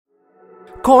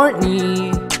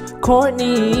Courtney,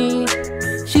 Courtney,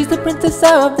 she's the princess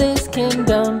of this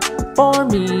kingdom for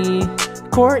me.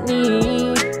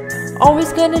 Courtney,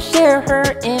 always gonna share her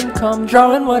income,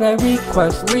 drawing what I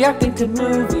request, reacting to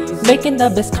movies, making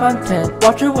the best content,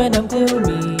 watch her when I'm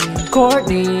gloomy.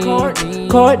 Courtney, Courtney,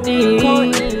 Courtney,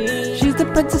 Courtney, she's the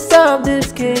princess of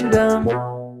this kingdom.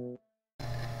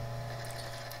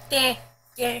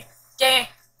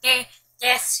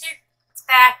 Guess who's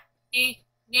back?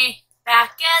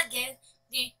 Back again.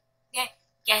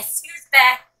 Guess who's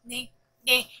back?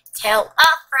 Tell a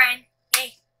friend.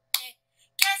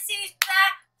 Guess who's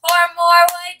back for more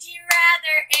Would You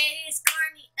Rather? It is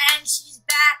Courtney and she's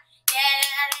back.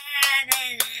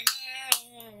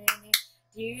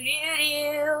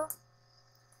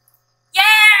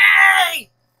 Yay!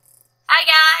 Hi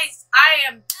guys, I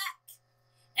am back.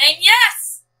 And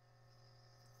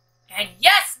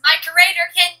yes, my creator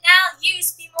can now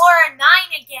use Filmora 9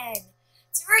 again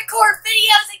to record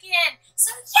videos again.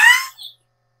 So yay!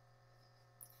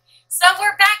 So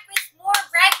we're back with more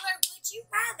regular Would You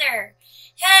Rather.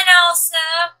 And also,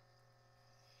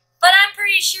 but I'm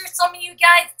pretty sure some of you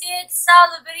guys saw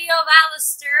the video of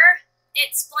Alastor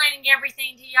explaining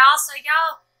everything to y'all. So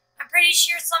y'all, I'm pretty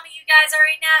sure some of you guys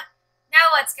already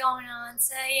know what's going on.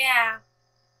 So yeah.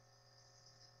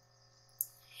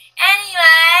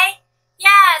 Anyway,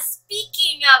 yeah,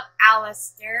 speaking of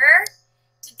Alastor,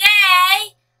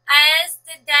 today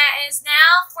is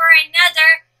now for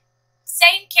another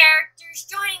same characters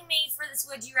joining me for this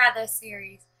Would You Rather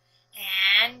series.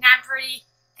 And after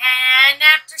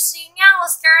seeing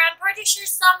Alastor, I'm pretty sure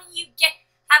some of you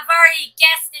have already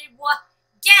guessed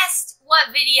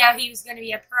what video he was going to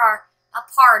be a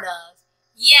part of.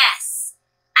 Yes,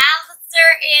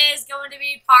 Alastor is going to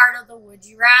be part of the Would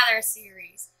You Rather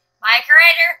series. My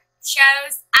creator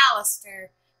chose Alastor,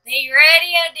 the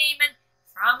radio demon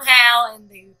from hell in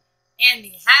the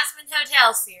Hasman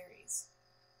Hotel series.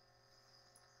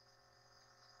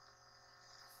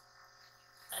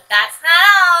 But that's not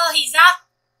all.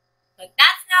 But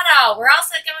that's not all. We're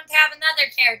also going to have another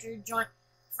character join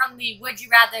from the Would You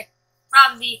Rather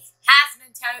from the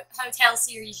Hasman Hotel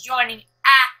series joining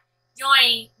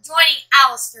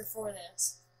Alastor for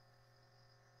this.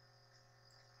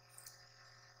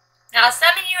 Now,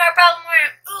 some of you are probably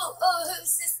wondering,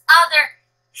 who's this other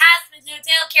Hasman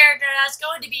Hotel character that's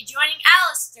going to be joining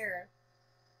Alastor?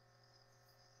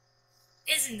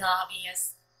 Isn't it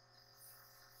obvious?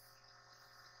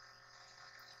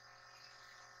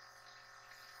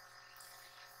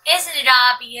 Isn't it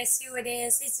obvious who it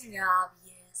is? Isn't it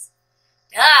obvious?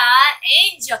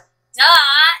 Angel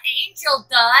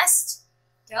Dust.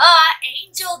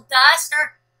 Angel Dust,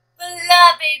 our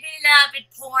beloved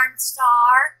porn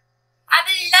star. Our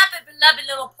beloved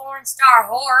little porn star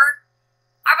whore.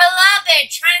 Our beloved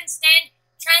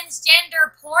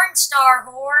transgender porn star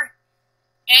whore,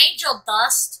 Angel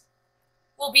Dust,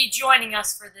 will be joining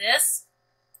us for this.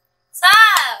 So,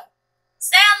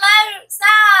 say hello to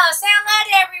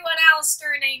everyone,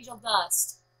 Alastor and Angel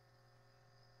Dust.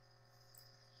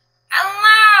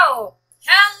 Hello,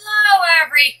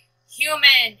 every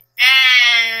human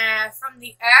from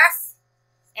the earth,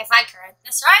 if I correct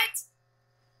this right.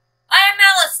 I am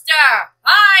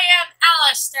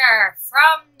Alastor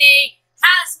from the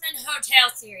Hasman Hotel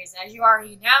series, as you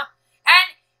already know.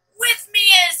 And with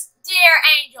me is dear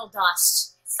Angel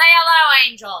Dust. Say hello,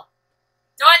 Angel.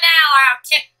 Do it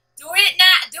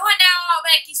now, I'll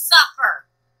make you suffer.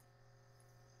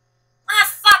 Why the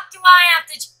fuck do I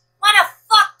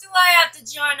have to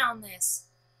join on this?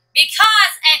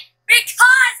 Because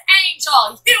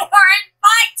Angel, you were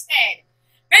invited.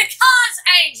 Because,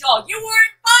 Angel, you were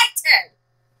invited!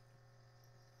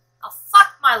 Oh,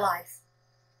 fuck my life.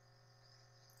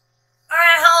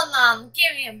 Alright, hold on.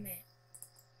 Give me a minute.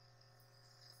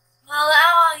 Well,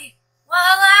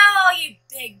 hello, all you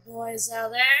big boys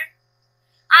out there.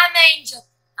 I'm Angel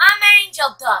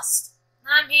Dust.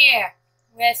 I'm here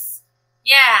with,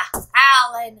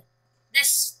 Al and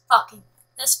this fucking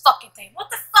thing. What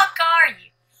the fuck are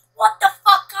you? What the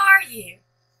fuck are you?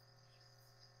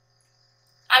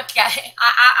 Okay,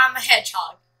 I'm a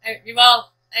hedgehog.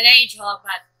 Well, an hedgehog,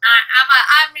 but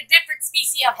I'm a different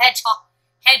species of hedgehog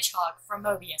from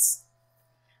Mobius.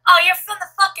 Oh, you're from the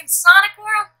fucking Sonic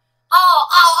world? Oh,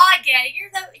 I get it.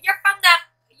 You're from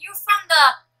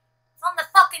the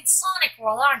fucking Sonic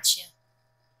world, aren't you?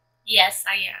 Yes,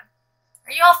 I am.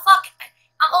 Are you all fucking?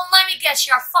 Let me guess.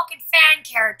 You're a fucking fan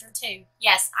character too.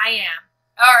 Yes, I am.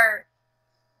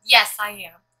 Yes, I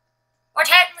am. Or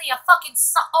technically a fucking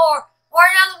Or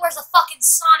in other words, a fucking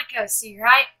Sonic OC,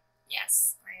 right?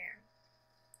 Yes, I am.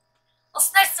 Well,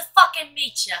 it's nice to fucking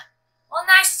meet ya. Well,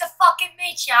 nice to fucking meet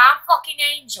meet ya. I'm fucking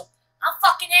Angel. I'm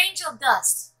fucking Angel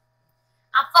Dust.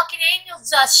 I'm fucking Angel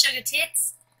Dust, sugar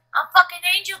tits. I'm fucking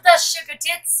Angel Dust, sugar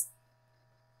tits.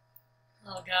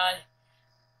 Oh, God.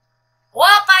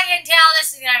 Well, I can tell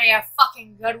this is gonna be a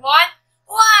fucking good one.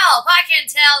 Well, I can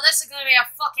tell this is gonna be a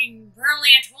fucking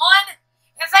brilliant one.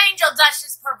 If Angel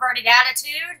Dust's perverted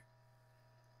attitude.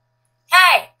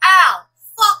 Hey, Al,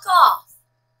 fuck off.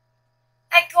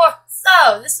 Hey,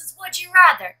 so, this is Would You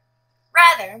Rather.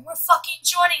 And we're fucking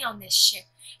joining on this shit.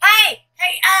 Hey,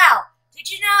 Al, do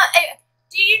you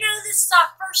know this is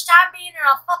our first time being in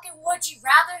a fucking Would You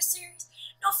Rather series?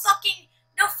 No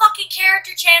fucking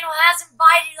character channel has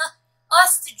invited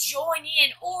us to join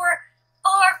in, or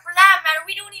for that matter,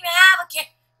 we don't even have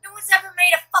no one's ever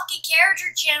made a fucking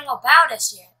character channel about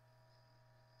us yet.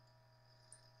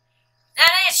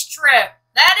 That is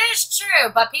true,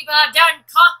 but people have done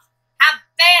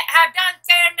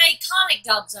fan-made comic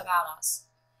dubs about us.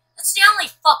 That's the only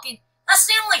fucking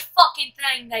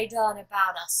thing they done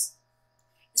about us.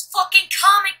 It's fucking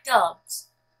comic dubs.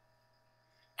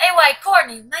 Anyway,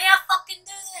 Courtney, may I fucking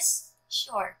do this?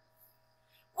 Sure.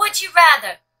 Would you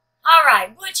rather?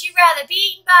 Alright, would you rather be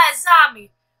eaten by a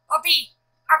zombie or be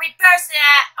bursted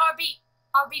at or be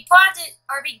planted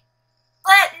or be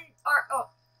flattened or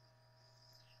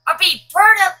be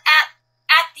burned up at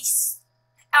the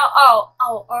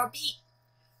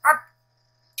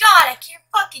God, I can't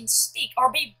fucking speak,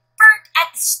 or be burnt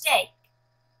at the stake.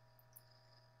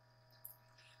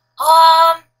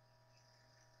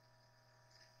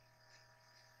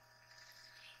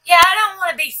 Yeah, I don't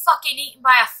want to be fucking eaten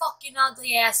by a fucking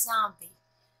ugly ass zombie.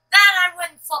 That I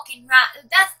wouldn't fucking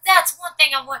that's one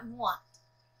thing I wouldn't want.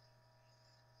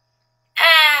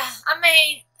 I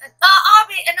mean,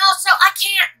 and also I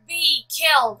can't be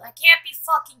killed. I can't be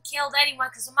fucking killed anyway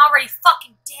because I'm already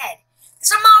fucking dead.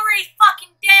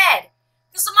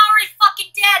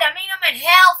 I mean, I'm in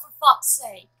hell for fuck's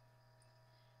sake.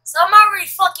 So I'm already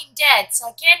fucking dead, so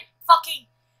I can't fucking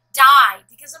die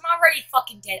because I'm already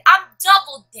fucking dead. I'm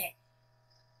double dead.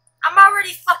 I'm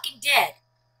already fucking dead.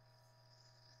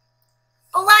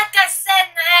 But like I said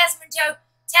in the Asmonjo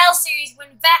Tell series,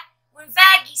 when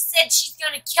Vaggie said she was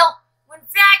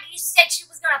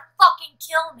gonna fucking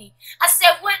kill me, I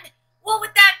said, what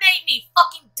would that make me?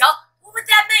 What would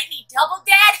that make me? Double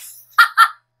dead?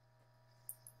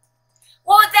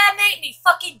 What would that make me?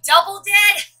 Fucking double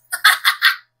dead?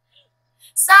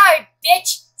 Sorry,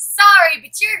 bitch. Sorry,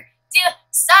 but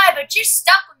you're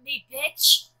stuck with me,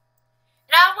 bitch.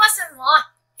 And I wasn't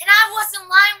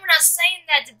lying when I was saying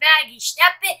that to Vaggie.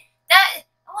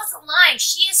 I wasn't lying.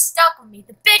 She is stuck with me.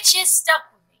 The bitch is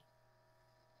stuck with me.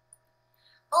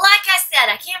 But like I said,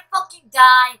 I can't fucking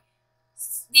die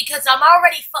because I'm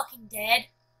already fucking dead.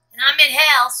 And I'm in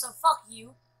hell, so fuck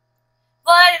you.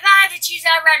 But if I had to choose,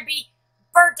 I'd rather be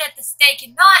burnt at the stake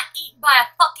and not eaten by a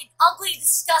fucking ugly,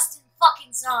 disgusting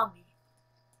fucking zombie.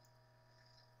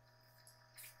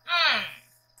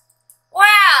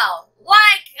 Well,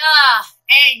 like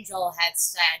Angel had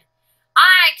said,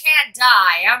 I can't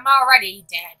die. I'm already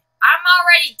dead.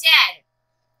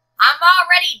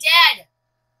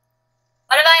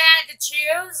 But if I had to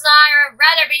choose, I'd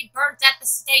rather be burnt at the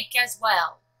stake as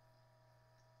well.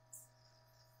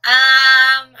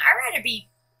 I'd rather be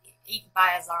eaten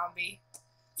by a zombie.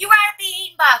 You'd rather be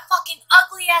eaten by a fucking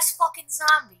ugly ass fucking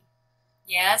zombie.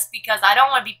 Yes, because I don't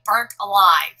want to be burnt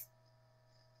alive.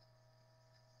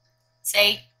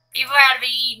 See, people rather be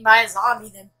eaten by a zombie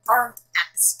than burnt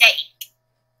at the stake.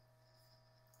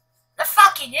 They're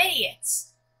fucking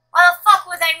idiots. Why the fuck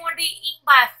would they want to be eaten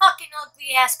by a fucking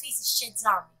ugly ass piece of shit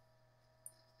zombie?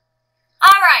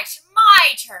 Alright, so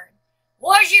my turn.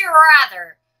 Would you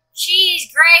rather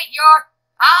cheese grate your...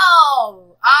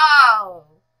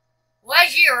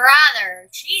 Would you rather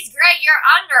cheese grate your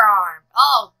underarm?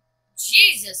 Oh,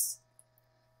 Jesus.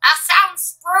 That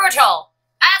sounds brutal.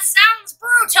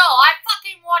 I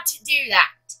fucking want to do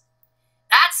that.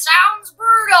 That sounds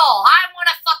brutal. I want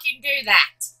to fucking do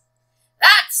that.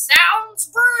 That sounds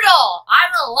brutal. I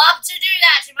would love to do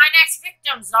that to my next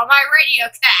victims on my radio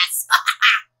cast.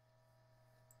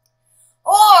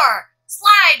 Or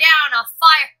slide down a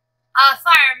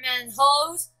fireman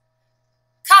hose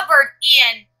covered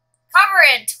in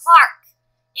tarp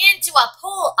into a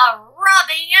pool of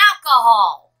rubbing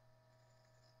alcohol.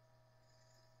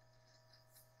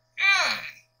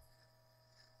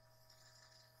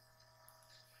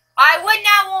 I would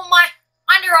not want my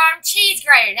underarm cheese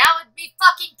grated. That would be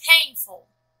fucking painful.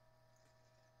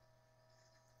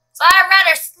 So I'd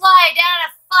rather slide down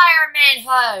a fireman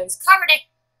hose covered in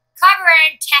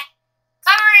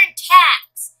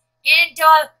tacks into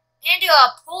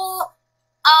a pool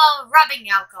of rubbing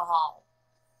alcohol.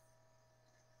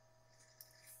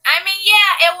 I mean,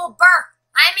 yeah, it will burn.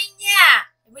 I mean, yeah,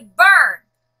 it would burn.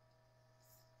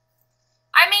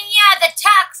 I mean, yeah, the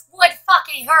tax would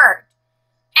fucking hurt.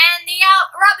 And the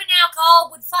rubbing alcohol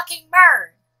would fucking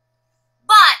burn.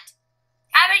 But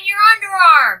having your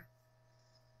underarm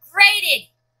grated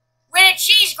with a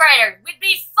cheese grater would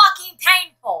be fucking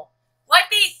painful. Would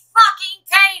be fucking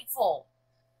painful.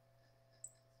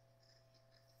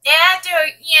 I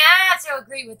have to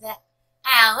agree with that.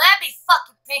 Al, that'd be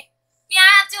fucking painful. Yeah,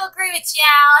 I have to agree with you,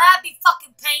 Al. That'd be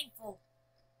fucking painful.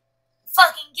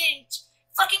 Fucking getting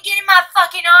my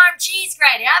fucking arm cheese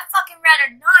grated. I'd fucking rather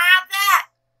not have that.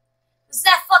 Because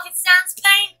that fucking sounds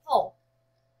painful.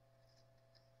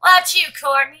 What about you,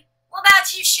 Courtney? What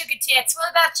about you, Sugar Tits?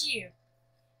 What about you?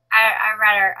 I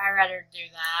rather do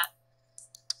that.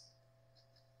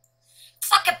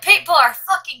 Fucking people are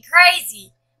fucking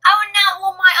crazy. I would not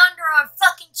want my underarm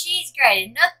fucking cheese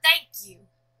grated. No, thank you.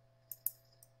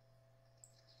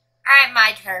 Alright,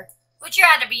 my turn. Would you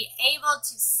rather be able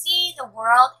to see the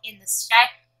world in the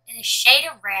shade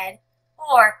of red,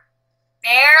 or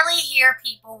barely hear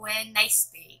people when they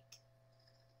speak?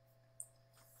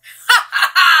 Ha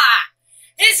ha ha!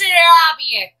 Isn't it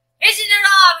obvious? Isn't it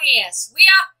obvious?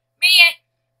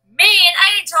 Me and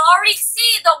Angel already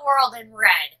see the world in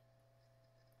red.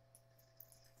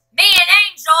 Me and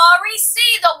Angel already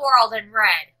see the world in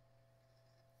red.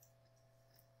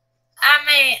 I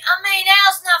mean,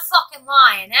 Al's not fucking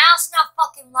lying. Al's not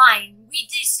fucking lying. We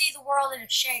do see the world in a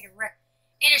shade of red.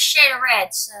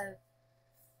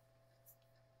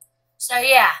 So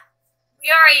yeah,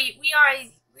 we already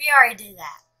did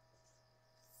that.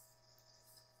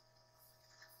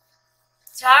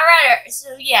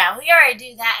 So yeah, we already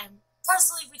do that, and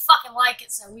personally, we fucking like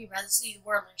it, so we'd rather see the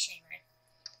world in a shade of red.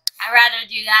 I'd rather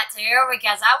do that too,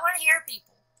 because I want to hear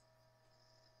people.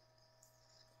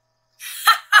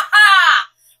 Ha ha ha!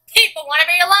 People want to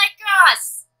be like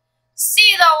us!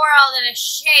 See the world in a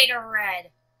shade of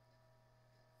red.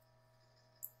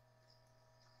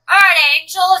 Alright,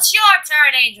 Angel, it's your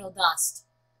turn, Angel Dust.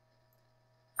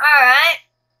 Alright.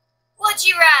 Would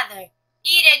you rather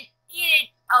eat a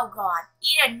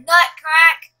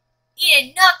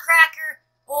nutcracker,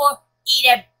 or eat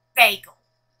a bagel?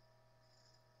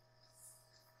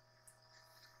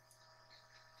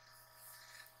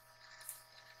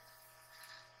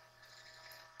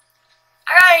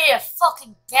 I'd rather eat a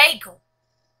fucking bagel.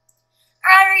 I'd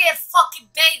rather eat a fucking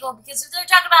bagel, because if they're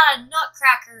talking about a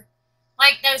nutcracker,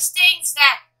 like those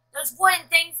wooden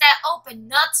things that open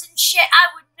nuts and shit, I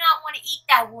would not want to eat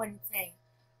that wooden thing.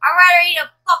 I'd rather eat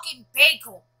a fucking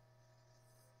bagel.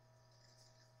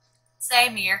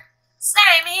 Same here.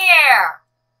 Same here.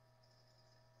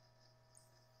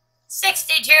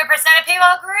 62% of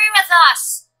people agree with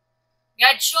us.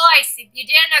 Good choice. If you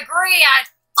didn't agree,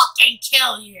 I'd fucking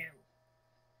kill you.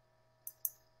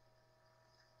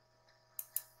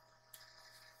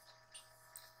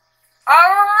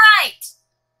 Alright.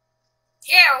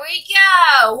 Here we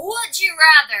go. Would you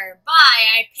rather buy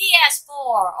a PS4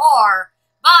 or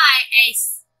buy a...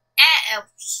 oh,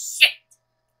 shit.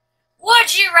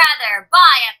 Would you rather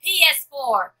buy a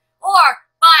PS4 or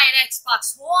buy an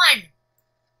Xbox One?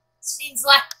 Seems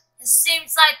like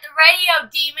the radio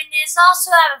demon is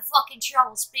also having fucking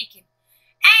trouble speaking.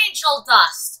 Angel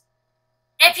Dust,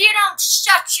 if you don't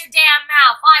shut your damn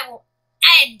mouth, I will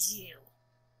end you.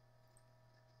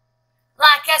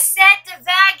 Like I said to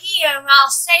Vaggy, I'll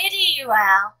say to you,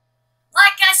 Al.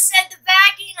 Like I said to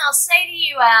Vaggy, I'll say to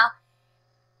you, Al.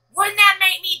 Wouldn't that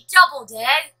make me double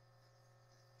dead?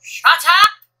 Shut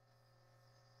up!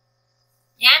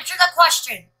 Answer the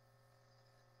question.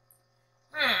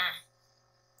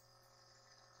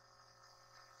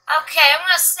 Okay, I'm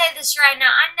gonna say this right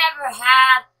now. I never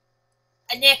had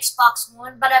an Xbox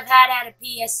One, but I've had a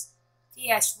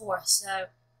PS4, so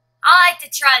I like to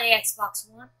try the Xbox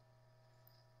One.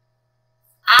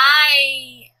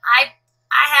 I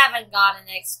haven't got an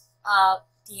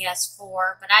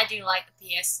PS4, but I do like the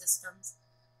PS systems.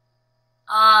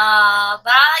 But I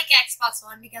like Xbox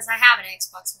One because I have an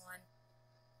Xbox One.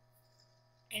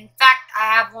 In fact,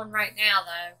 I have one right now,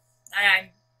 though, that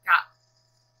I'm got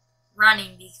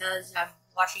running because I'm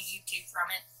watching YouTube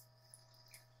from it.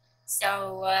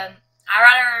 So, I'd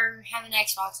rather have an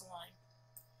Xbox One.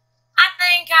 I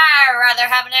think I'd rather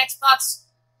have an Xbox...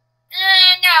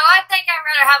 no, I think I'd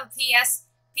rather have a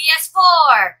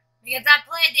PS4. Because I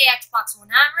played the Xbox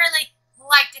One. I really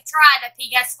like to try the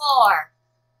PS4.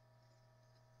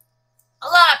 A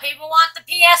lot of people want the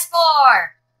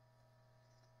PS4.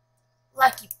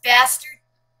 Lucky bastard.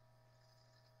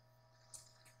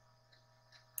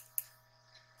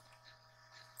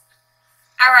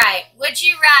 Alright, would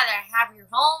you rather have your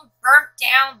home burnt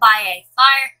down by a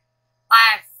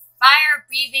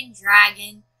fire-breathing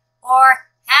dragon, or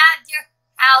have your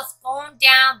house blown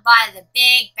down by the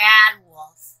big bad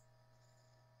wolf?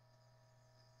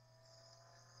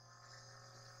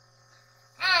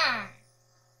 I'd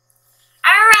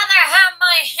rather have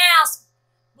my house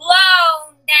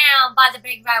blown down by the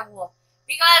big bad wolf,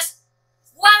 because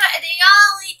the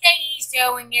only thing he's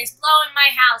doing is blowing my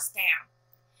house down.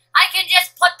 I can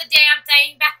just put the damn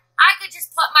thing back. I could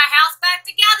just put my house back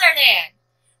together then.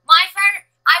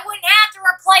 I wouldn't have to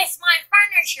replace my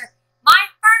furniture. Oh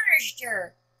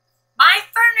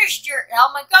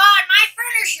my god, my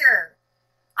furniture.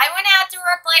 I wouldn't have to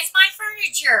replace my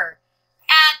furniture.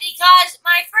 Because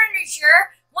my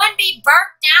furniture wouldn't be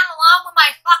burnt down along with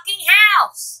my fucking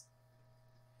house.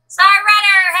 So I'd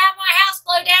rather have my house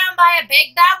blown down by a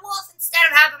big bad wolf instead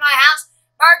of having my house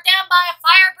burnt down by a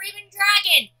fire-breathing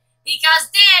dragon. Because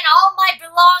then all my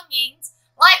belongings,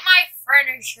 like my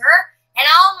furniture, and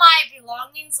all my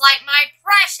belongings, like my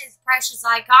precious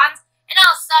icons, and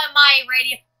also my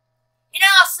radio, and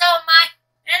also all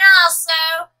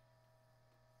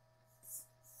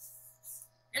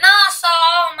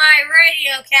my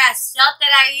radio cast stuff that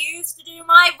I use to do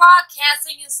my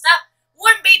broadcasting and stuff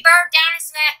wouldn't be burnt down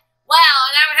as well,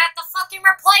 and I would have to fucking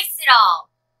replace it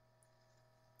all.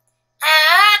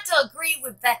 I have to agree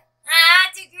with that.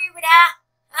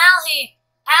 Al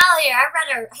here. I'd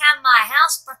rather have my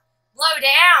house blow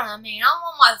down. I mean, I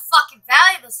want my fucking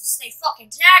valuables to stay fucking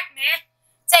tagged, man.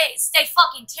 Stay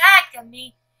fucking tagged. I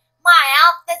mean, my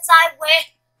outfits I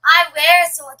wear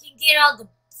so I can get all the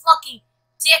fucking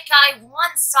dick I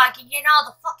want, so I can get all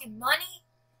the fucking money.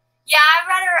 Yeah, I'd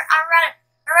rather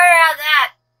have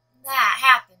that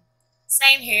happen.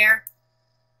 Same here.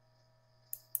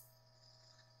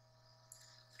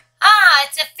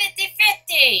 It's a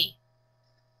 50-50.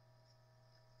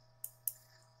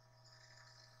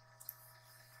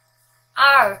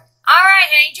 Oh,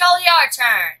 alright, Angel, your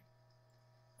turn.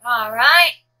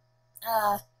 Alright.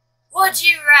 Would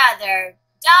you rather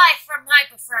die from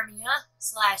hypothermia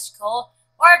 / cold,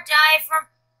 or die from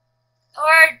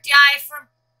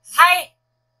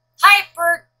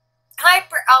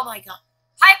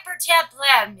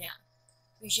hyperthermia,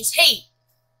 which is heat?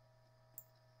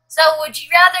 So would you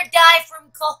rather die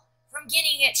from cold,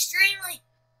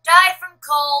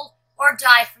 or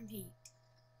die from heat?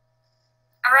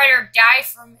 I'd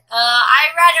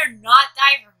rather not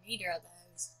die from either of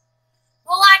those.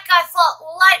 Well,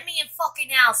 like me and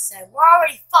fucking Al said, we're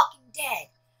already fucking dead.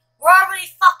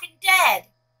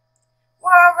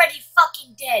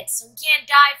 So we can't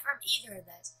die from either of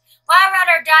those. But I'd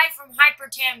rather die from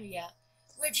hyperthermia,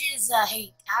 which is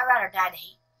heat. I'd rather die to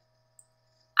heat.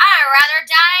 I'd rather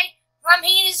die from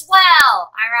heat as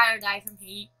well. I'd rather die from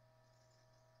heat.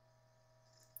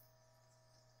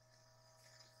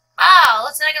 Oh,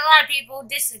 looks like a lot of people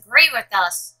disagree with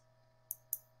us.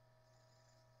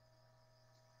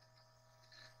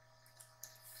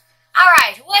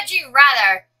 Alright, would you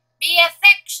rather be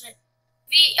affectionate,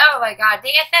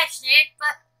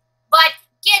 but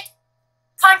get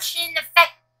punched in the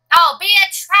face? Oh, be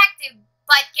attractive,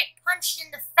 but get punched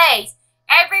in the face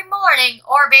every morning,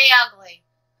 or be ugly?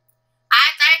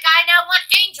 I think I know what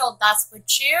Angel Dust would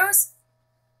choose.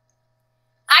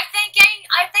 I think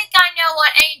I know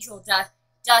what Angel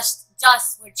Dust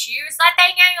would choose. I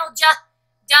think Angel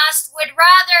Dust would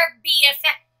rather be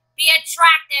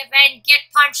attractive and get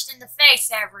punched in the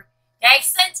face every day,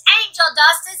 since Angel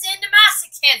Dust is into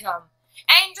masochism.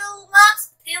 Angel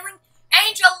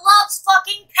loves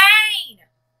fucking pain.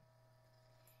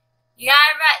 You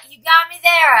got me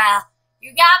there, Al.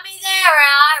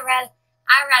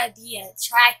 I'd rather be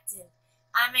attractive.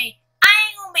 I mean, I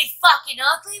ain't gonna be fucking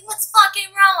ugly. What's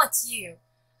fucking wrong with you?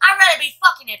 I'd rather be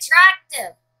fucking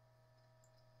attractive.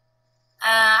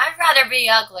 I'd rather be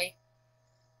ugly.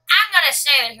 I'm gonna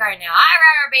say this right now. I'd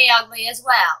rather be ugly as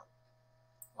well.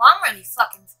 Well, I'm really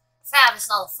fucking fabulous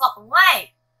all the fucking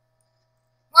way.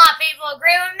 A lot of people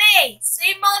agree with me.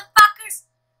 See, motherfuckers?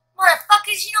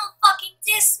 Motherfuckers, you don't fucking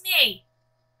diss me.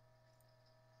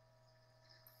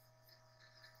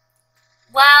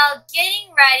 While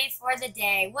getting ready for the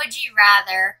day, would you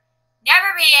rather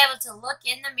never be able to look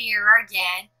in the mirror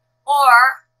again,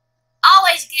 or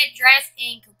always get dressed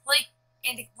in the complete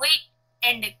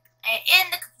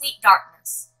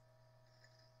darkness?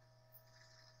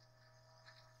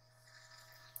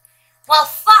 Well,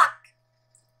 fuck.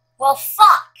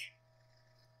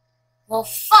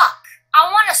 I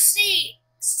want to see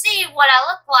what I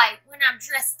look like when I'm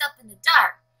dressed up in the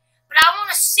dark. But I want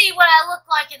to see what I look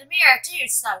like in the mirror too,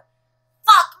 so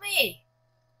fuck me.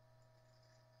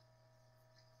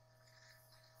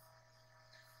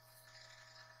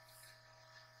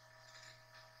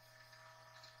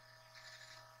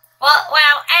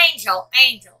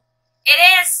 Angel. It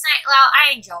is Saint Little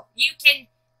Angel. You can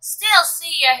still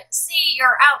see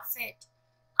your outfit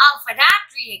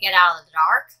after you get out of the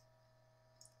dark.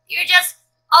 You just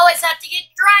always have to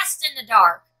get dressed in the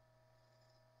dark.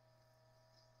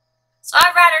 So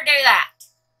I'd rather do that.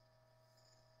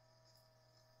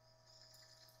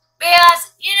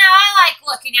 Because, you know, I like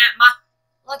looking at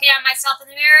myself in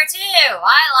the mirror too.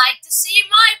 I like to see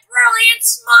my brilliant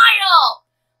smile.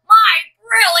 My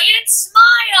brilliant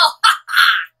smile. Ha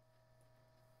ha.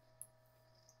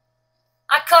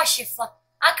 Of course you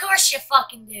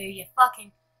fucking do. You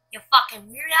fucking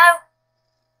weirdo.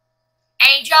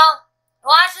 Angel,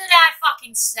 what did I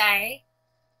fucking say?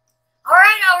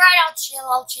 Alright, I'll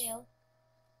chill.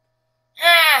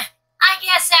 I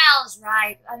guess Al's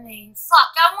right. I mean,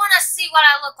 fuck, I wanna see what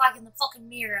I look like in the fucking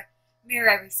mirror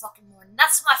every fucking morning.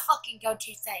 That's my fucking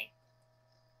go-to thing.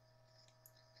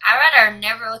 I rather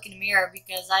never look in the mirror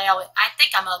because I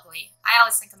think I'm ugly. I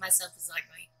always think of myself as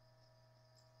ugly.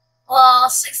 Well,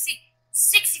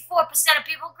 64% of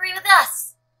people agree with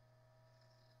us.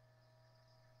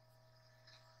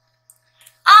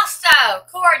 Also,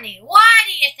 Courtney, why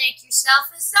do you think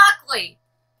yourself is ugly?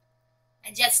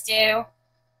 I just do.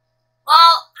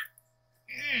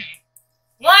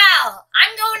 Well,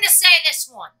 I'm going to say this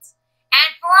once.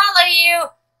 And for all of you,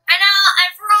 and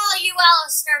for all of you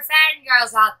Alastor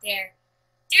fangirls out there,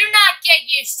 do not get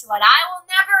used to it. I will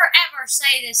never ever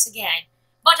say this again.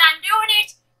 But I'm doing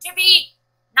it to be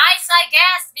nice, I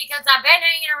guess, because I've been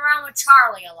hanging around with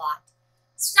Charlie a lot.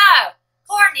 So,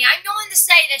 Courtney, I'm going to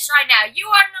say this right now. You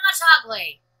are not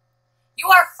ugly. You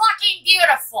are fucking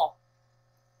beautiful.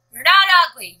 You're not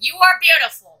ugly. You are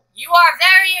beautiful. You are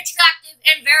very attractive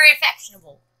and very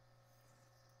affectionable.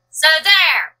 So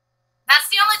there. That's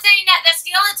the only time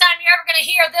you're ever going to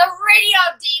hear the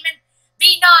radio demon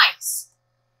be nice.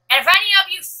 And if any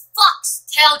of you fucks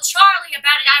tell Charlie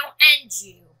about it, I will end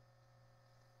you.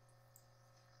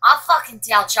 I'll fucking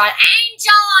tell Charlie.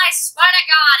 Angel, I swear to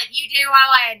God, if you do,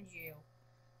 I'll end you.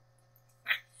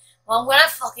 Well, I'm gonna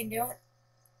fucking do it.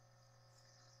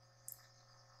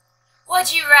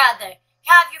 Would you rather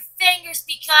have your fingers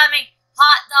becoming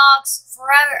hot dogs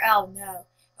forever? Oh no.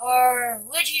 Or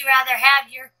would you rather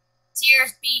have your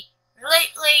tears be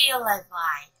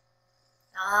liquefied?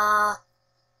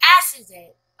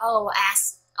 Acid. Oh,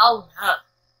 acid. Oh no.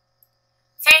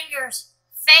 Fingers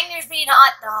being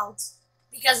hot dogs.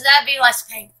 Because that'd be less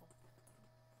painful.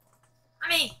 I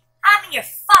mean, having your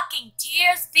fucking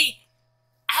tears be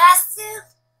asinine,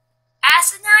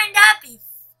 that'd be,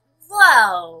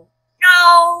 whoa.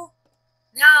 No,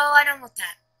 I don't want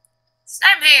that.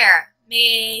 Same here.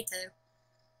 Me too.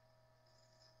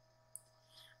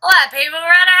 A lot of people would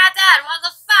rather have that. What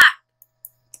the fuck?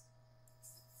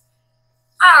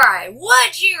 Alright,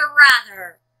 would you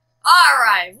rather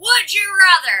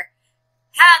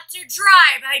have to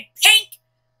drive a pink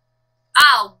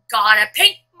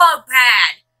moped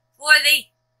for the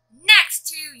next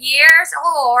 2 years,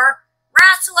 or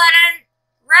wrestle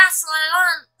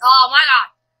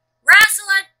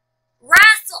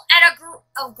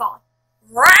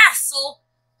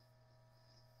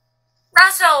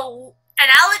an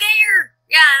alligator?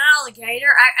 Yeah, an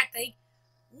alligator, I think,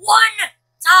 one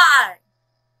time.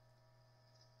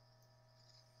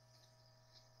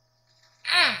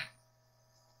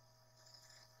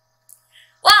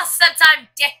 Well, since I'm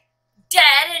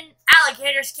dead and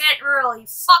alligators can't really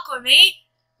fuck with me,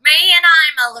 and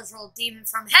I'm a literal demon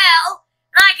from hell,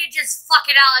 and I could just fuck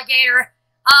an alligator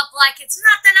up like it's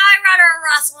nothing, I'd rather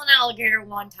wrestle an alligator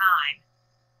one time.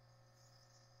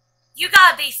 You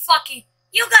gotta be fucking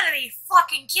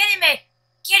kidding me.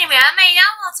 I mean,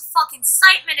 I want some fucking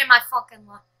excitement in my fucking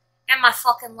life,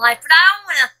 but I don't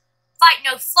wanna fight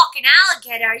no fucking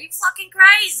alligator. Are you fucking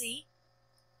crazy?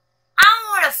 I don't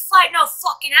want to fight no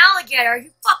fucking alligator. Are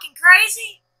you fucking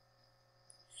crazy?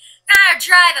 I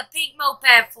drive a pink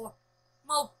moped for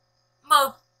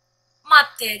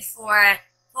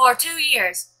 2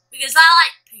 years because I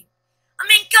like pink. I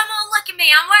mean, come on, look at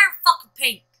me. I'm wearing fucking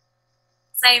pink.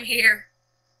 Same here.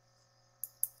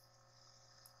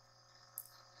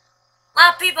 A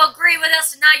lot of people agree with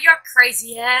us, and now you're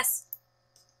crazy ass.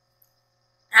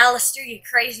 Alastor, you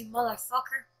crazy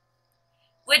motherfucker.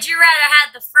 Would you rather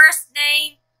have the first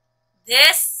name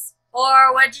this,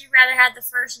 or would you rather have the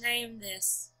first name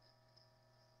this?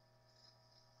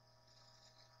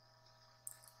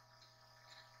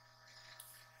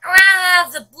 I'd rather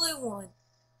have the blue one.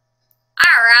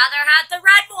 I'd rather have the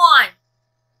red one.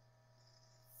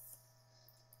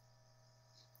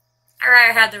 I'd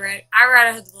rather have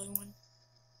the blue one.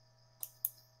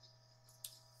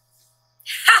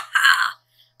 Ha ha!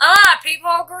 A lot of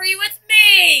people agree with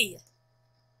me.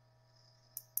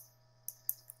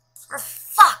 For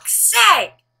fuck's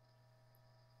sake.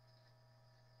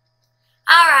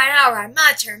 Alright,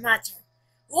 my turn.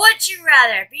 Would you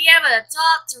rather be able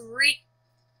to read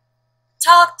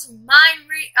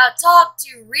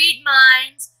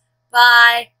minds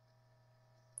by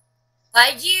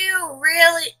you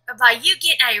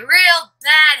getting a real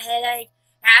bad headache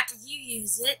after you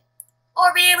use it,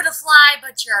 or be able to fly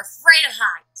but you're afraid of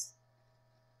heights?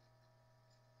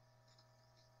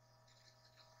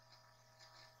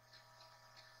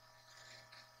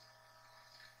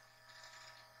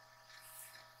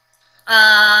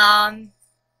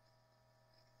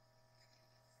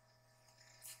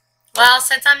 Well,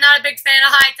 since I'm not a big fan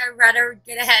of heights, I'd rather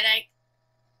get a headache.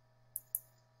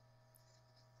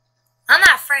 I'm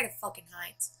not afraid of fucking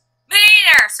heights. Me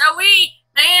either. So me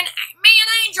and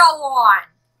Angel won.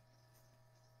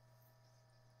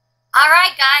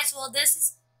 Alright guys, well this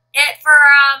is it for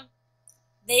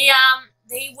the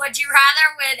Would You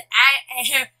Rather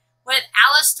with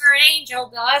Alastor and Angel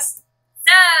Dust.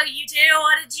 So you two,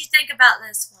 what did you think about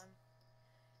this one?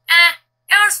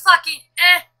 It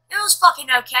was fucking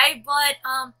okay, but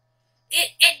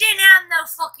it didn't have no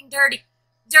fucking dirty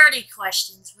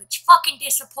questions, which fucking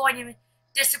disappointed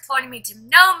me to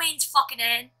no means fucking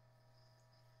end.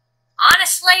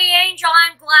 Honestly, Angel,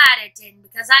 I'm glad it didn't,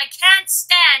 because I can't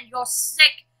stand your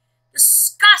sick,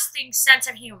 disgusting sense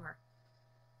of humor.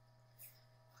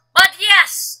 But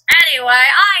yes,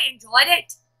 anyway, I enjoyed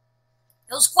it.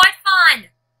 It was quite fun.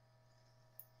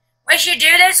 We should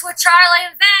do this with Charlie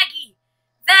and Vaggie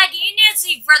and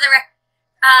Izzy for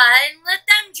and let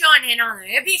them join in on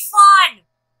it. It'd be fun.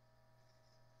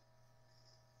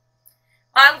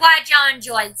 Well, I'm glad y'all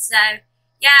enjoyed. So,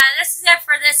 yeah, this is it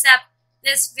for this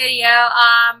video.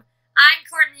 I'm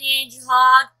Courtney The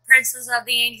Angelhog, Princess of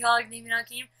the Angelhog Demon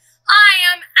Kingdom. I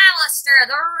am Alastor,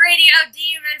 the radio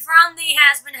demon from the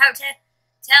Hasbin Hotel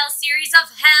series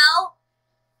of hell,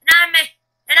 and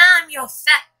I'm your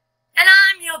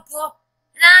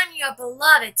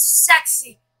beloved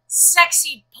sexy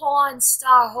porn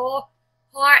star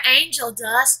whore Angel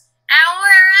Dust, and we're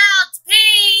out.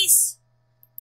 Peace.